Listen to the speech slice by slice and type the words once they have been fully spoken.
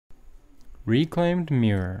Reclaimed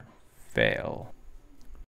mirror fail.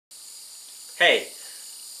 Hey,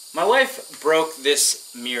 my wife broke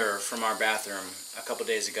this mirror from our bathroom a couple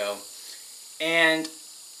days ago, and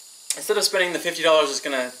instead of spending the $50 it's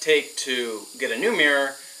going to take to get a new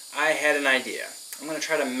mirror, I had an idea. I'm going to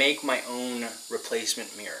try to make my own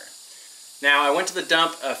replacement mirror. Now, I went to the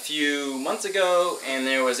dump a few months ago and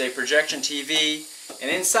there was a projection TV, and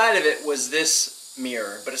inside of it was this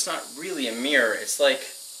mirror, but it's not really a mirror. It's like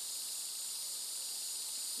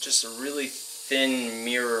just a really thin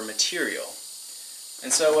mirror material.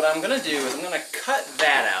 And so what I'm going to do is I'm going to cut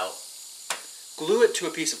that out, glue it to a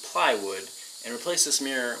piece of plywood, and replace this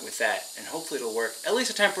mirror with that, and hopefully it'll work. At least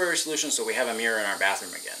a temporary solution so we have a mirror in our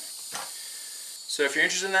bathroom again. So if you're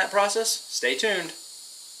interested in that process, stay tuned.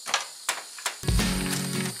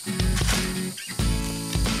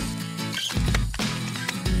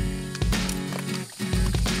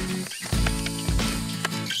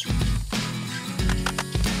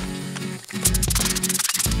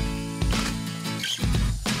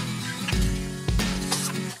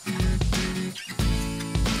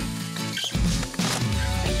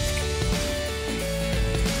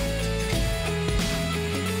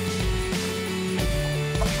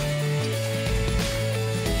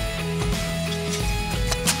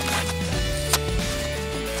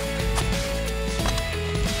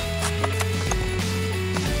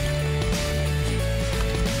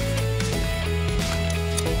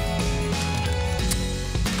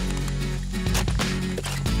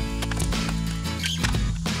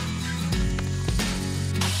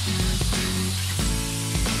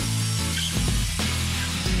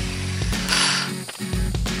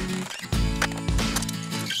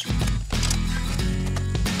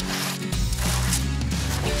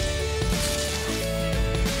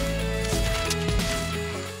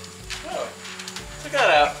 Check that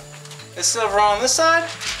out. It's silver on this side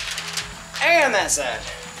and that side.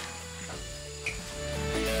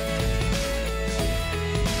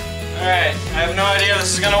 Alright, I have no idea if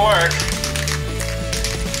this is gonna work.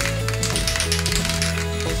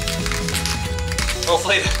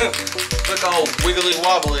 Hopefully it doesn't look all wiggly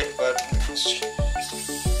wobbly, but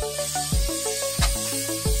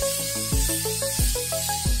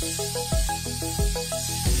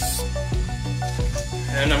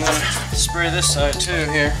and I'm gonna spray this side too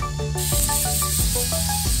here.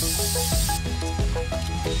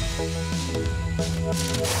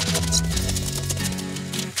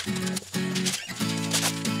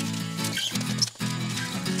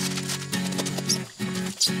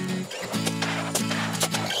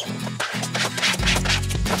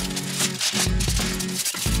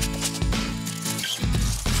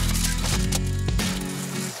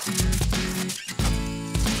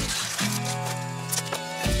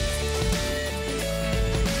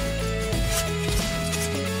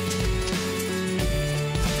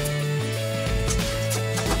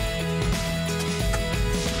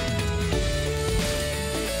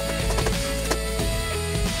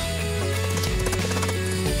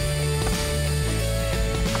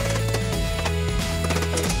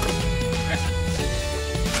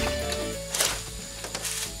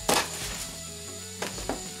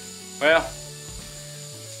 Well,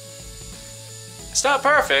 it's not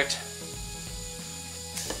perfect,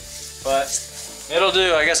 but it'll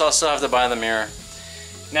do. I guess I'll still have to buy the mirror.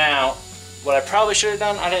 Now, what I probably should have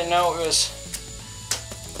done, I didn't know it was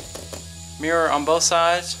mirror on both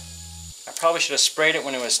sides. I probably should have sprayed it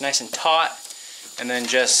when it was nice and taut, and then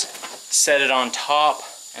just set it on top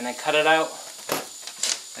and then cut it out,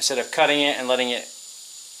 instead of cutting it and letting it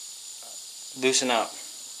loosen up.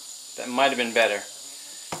 That might have been better.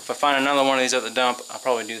 If I find another one of these at the dump, I'll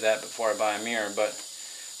probably do that before I buy a mirror, but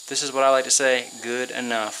this is what I like to say, good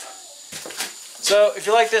enough. So if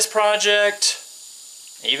you like this project,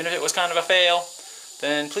 even if it was kind of a fail,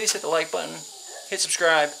 then please hit the like button, hit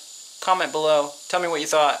subscribe, comment below, tell me what you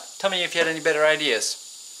thought, tell me if you had any better ideas.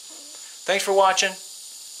 Thanks for watching.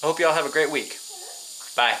 I hope you all have a great week.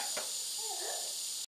 Bye.